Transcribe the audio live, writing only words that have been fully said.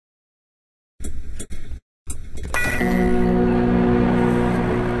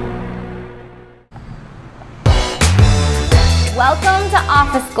Welcome to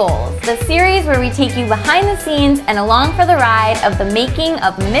Office Goals, the series where we take you behind the scenes and along for the ride of the making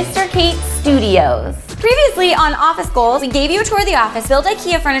of Mr. Cake Studios. Previously on Office Goals, we gave you a tour of the office, built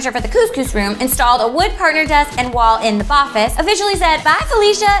IKEA furniture for the couscous room, installed a wood partner desk and wall in the office, officially said bye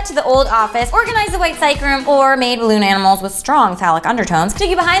Felicia to the old office, organized the white psych room, or made balloon animals with strong phallic undertones, took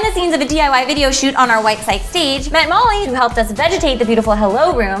you behind the scenes of a DIY video shoot on our white psych stage, met Molly, who helped us vegetate the beautiful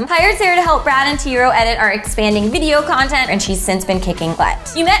hello room, hired Sarah to help Brad and Tiro edit our expanding video content, and she's since been kicking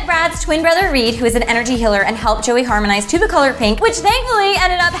butt. You met Brad's twin brother Reed, who is an energy healer, and helped Joey harmonize to the color pink, which thankfully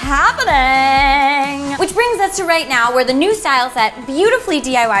ended up happening. Which brings us to right now, where the new style set, beautifully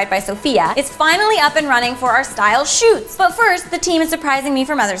DIY'd by Sophia, is finally up and running for our style shoots. But first, the team is surprising me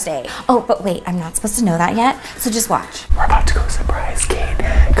for Mother's Day. Oh, but wait, I'm not supposed to know that yet, so just watch. We're about to go surprise Kate,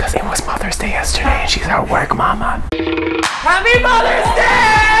 because it was Mother's Day yesterday and she's our work mama. Happy Mother's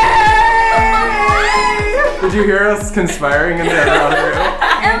Day! Did you hear us conspiring in the other room?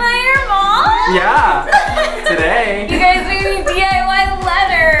 Am I your mom? Yeah, today. You guys made me DIY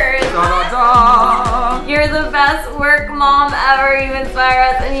letters. Da, da, da. You're the best work mom ever. You inspire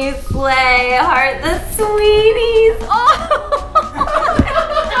us and you slay. Heart the sweeties. Oh,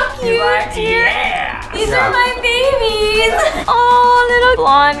 cute. Like, yeah. These are my babies. Oh, little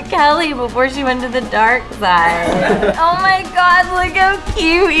blonde Kelly before she went to the dark side. Oh my God, look how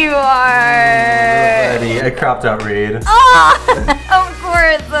cute you are. Ready, I cropped out Reed. Oh, of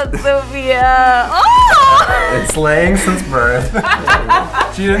course, that's Sophia. Oh. It's laying since birth.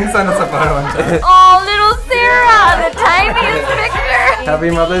 She didn't send us a photo in time. Oh, little Sarah, the tiniest picture. Happy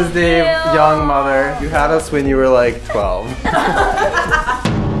Mother's Day, young mother. You had us when you were like 12. I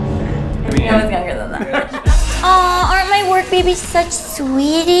was younger than that. Aw, aren't my work babies such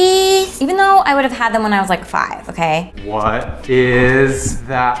sweeties? Even though I would have had them when I was like 5, okay? What is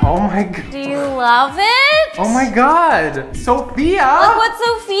that? Oh my God. Do you love it? Oh my God. Sophia. Look what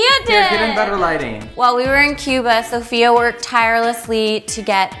Sophia did. Here, get in better lighting. While we were in Cuba, Sophia worked tirelessly to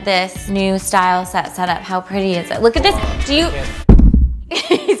get this new style set up. How pretty is it? Look at this. Do you...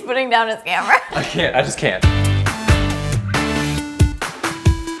 He's putting down his camera. I can't, I just can't.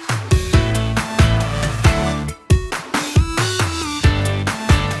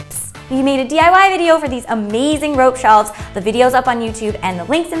 We made a DIY video for these amazing rope shelves. The video's up on YouTube and the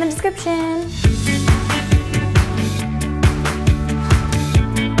link's in the description.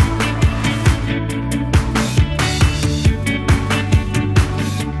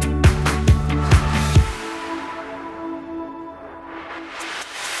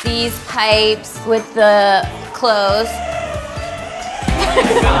 These pipes with the clothes.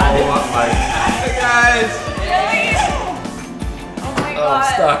 Hey guys! Oh, I'm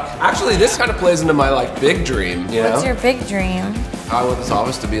stuck. Actually, this kind of plays into my like big dream, you know? What's your big dream? I want this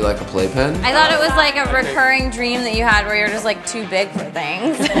office to be like a playpen. I thought it was like a recurring dream that you had where you're just like too big for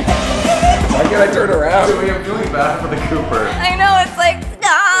things. Why can't I turn around? Joey, I'm feeling bad for the Cooper. I know, it's like,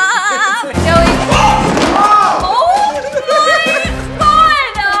 stop! Joey.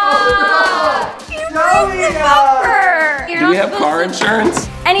 Do we have car insurance?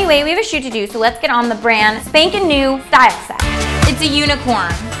 Anyway, we have a shoot to do, so let's get on the brand spanking new style set. It's a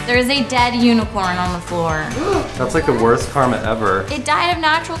unicorn. There is a dead unicorn on the floor. That's like the worst karma ever. It died of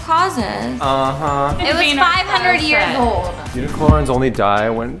natural causes. Uh-huh. It was 500 years old. Unicorns only die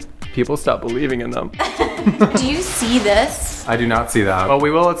when people stop believing in them. Do you see this? I do not see that. Well,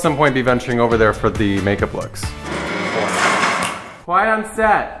 we will at some point be venturing over there for the makeup looks. Quiet on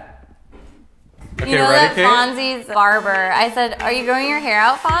set. Okay, You know ready, that Kate? Fonzie's barber, I said, are you growing your hair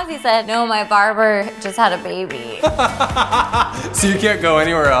out, Fonzie? He said, no, my barber just had a baby. So you can't go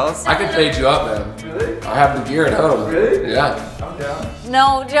anywhere else? I can fade you up, man. Really? I have the gear at home. Really? Yeah. I'm down.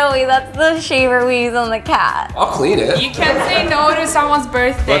 No, Joey, that's the shaver we use on the cat. I'll clean it. You can't say no to someone's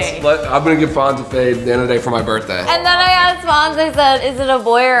birthday. I'm gonna give Fonz a fade at the end of the day for my birthday. And then I asked Fonz, I said, is it a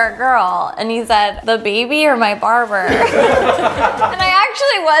boy or a girl? And he said, the baby or my barber? And I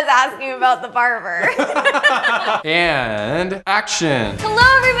actually was asking about the barber. And action. Hello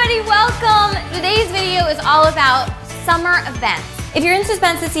everybody, welcome. Today's video is all about summer events. If you're in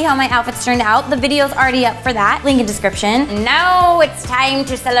suspense to see how my outfits turned out, the video's already up for that, link in description. Now it's time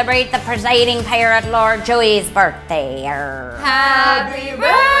to celebrate the presiding pirate Lord Joey's birthday. Happy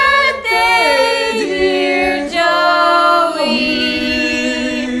birthday, dear Joey.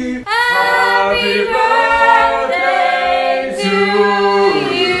 Happy birthday to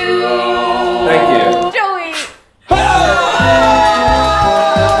you. Thank you. Joey.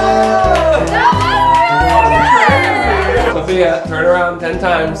 Sophia, turn around 10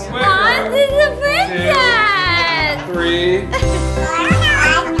 times. Fonz is a princess. 3.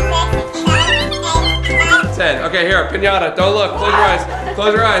 10. 100%. Okay, here, pinata. Don't look. Close your eyes.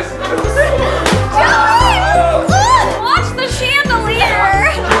 Close your eyes. Look! Watch the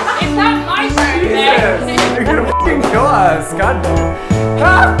chandelier! It's not my birthday. You're gonna fucking kill us. God.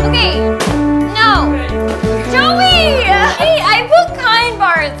 Okay, no. Joey! Hey, I put kind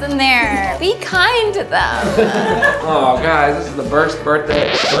bars in there. Be kind to them. Oh, guys, this is the burst birthday.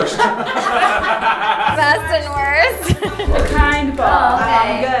 Burst. Best and worst. Kind ball.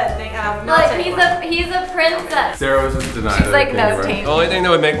 Okay. Good. Look, he's a princess. Sarah was just denied. She's like, no, Tate. The only thing that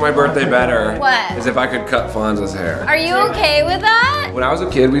would make my birthday better What? is if I could cut Fonz's hair. Are you okay with that? When I was a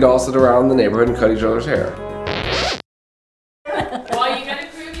kid, we'd all sit around the neighborhood and cut each other's hair. Well, you gotta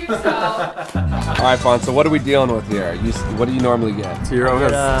prove yourself. All right, Fonz, so what are we dealing with here? What do you normally get? Tiro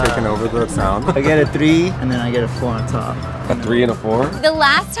has taken over the sound. I get a 3 and then I get a 4 on top. A 3 and a 4? The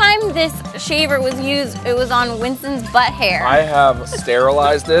last time this shaver was used, it was on Winston's butt hair. I have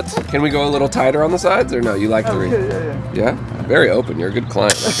sterilized it. Can we go a little tighter on the sides or no? You like 3? Yeah? Very open. You're a good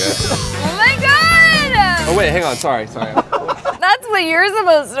client, I guess. Oh my god! Oh, wait, hang on. Sorry. That's what you're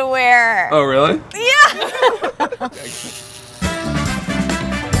supposed to wear. Oh, really? Yeah!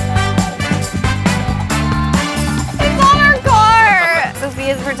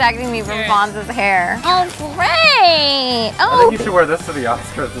 Sophia's protecting me from Fonz's hair. Oh, great! I Oh, think you should wear this to the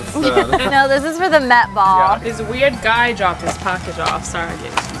Oscars instead. no, this is for the Met Ball. This weird guy dropped his package off. Sorry.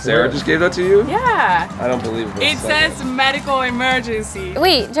 Sarah just gave that to you? Yeah. I don't believe it. It says medical emergency.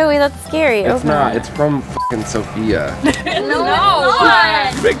 Wait, Joey, that's scary. It's not. It's from fucking Sophia. No,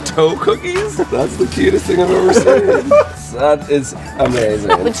 what? You make toe cookies? That's the cutest thing I've ever seen. That is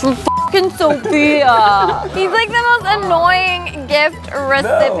amazing. it's from fucking Sophia. He's like the most annoying gift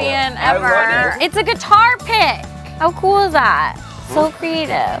recipient I ever. love it. It's a guitar pick. How cool is that? So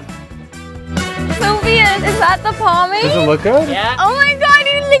creative. Sophia, is that the pomade? Does it look good? Yeah. Oh my god,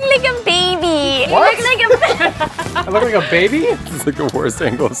 you look like a baby. What? You look like a I look like a baby? This is like the worst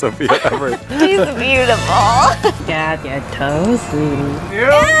angle of Sophia ever. She's beautiful. Got your toes, sweetie.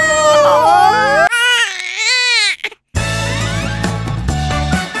 Ew.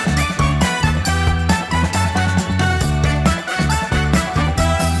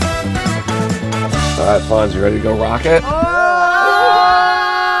 All right, Fonz, you ready to go rock it?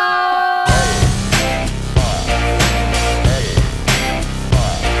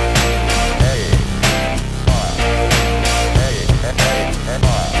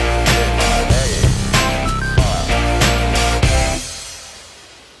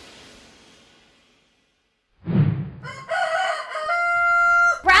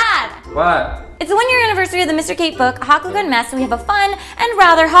 What? It's the 1 year anniversary of the Mr. Kate book, Hot Glue Gun Mess, and we have a fun and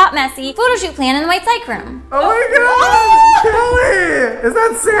rather hot messy photo shoot planned in the White Psych Room. Oh my god! Kelly! Is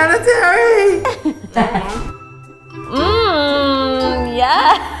that sanitary?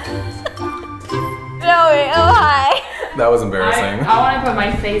 Yes. Joey, oh hi. That was embarrassing. I want to put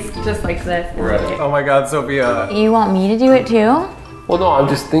my face just like this. Oh my god, Sophia. You want me to do it too? Well, no, I'm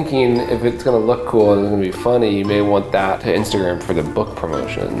just thinking if it's gonna look cool and it's gonna be funny, you may want that to Instagram for the book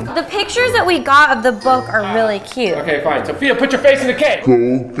promotion. The pictures that we got of the book are really cute. Okay, fine. Sophia, put your face in the cake. Go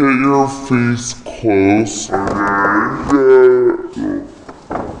get your face close.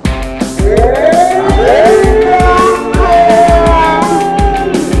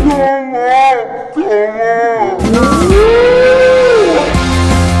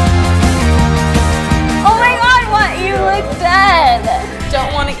 Oh my god, what? You look dead.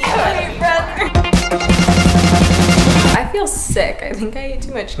 Don't want to eat my brother. I feel sick. I think I ate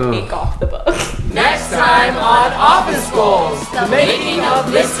too much cake off the book. Next time on Office Goals, the making of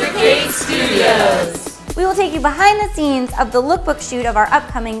Mr. Kate Studios. We will take you behind the scenes of the lookbook shoot of our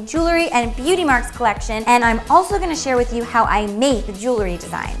upcoming jewelry and beauty marks collection, and I'm also going to share with you how I make the jewelry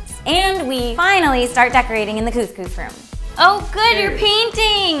designs. And we finally start decorating in the couscous room. Oh good, you're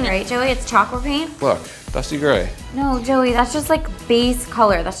painting! Right, Joey, it's chocolate paint? Look, dusty gray. No, Joey, that's just like base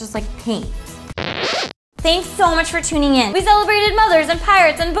color. That's just like paint. Thanks so much for tuning in. We celebrated mothers and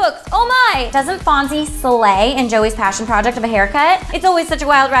pirates and books. Oh my! Doesn't Fonzie slay in Joey's passion project of a haircut? It's always such a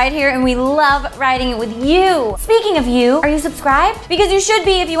wild ride here and we love riding it with you. Speaking of you, are you subscribed? Because you should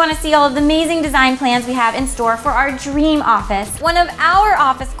be if you want to see all of the amazing design plans we have in store for our dream office. One of our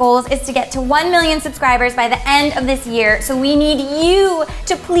office goals is to get to 1 million subscribers by the end of this year, so we need you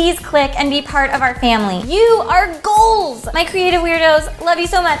to please click and be part of our family. You are goals! My creative weirdos, love you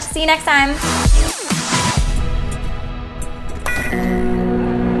so much. See you next time.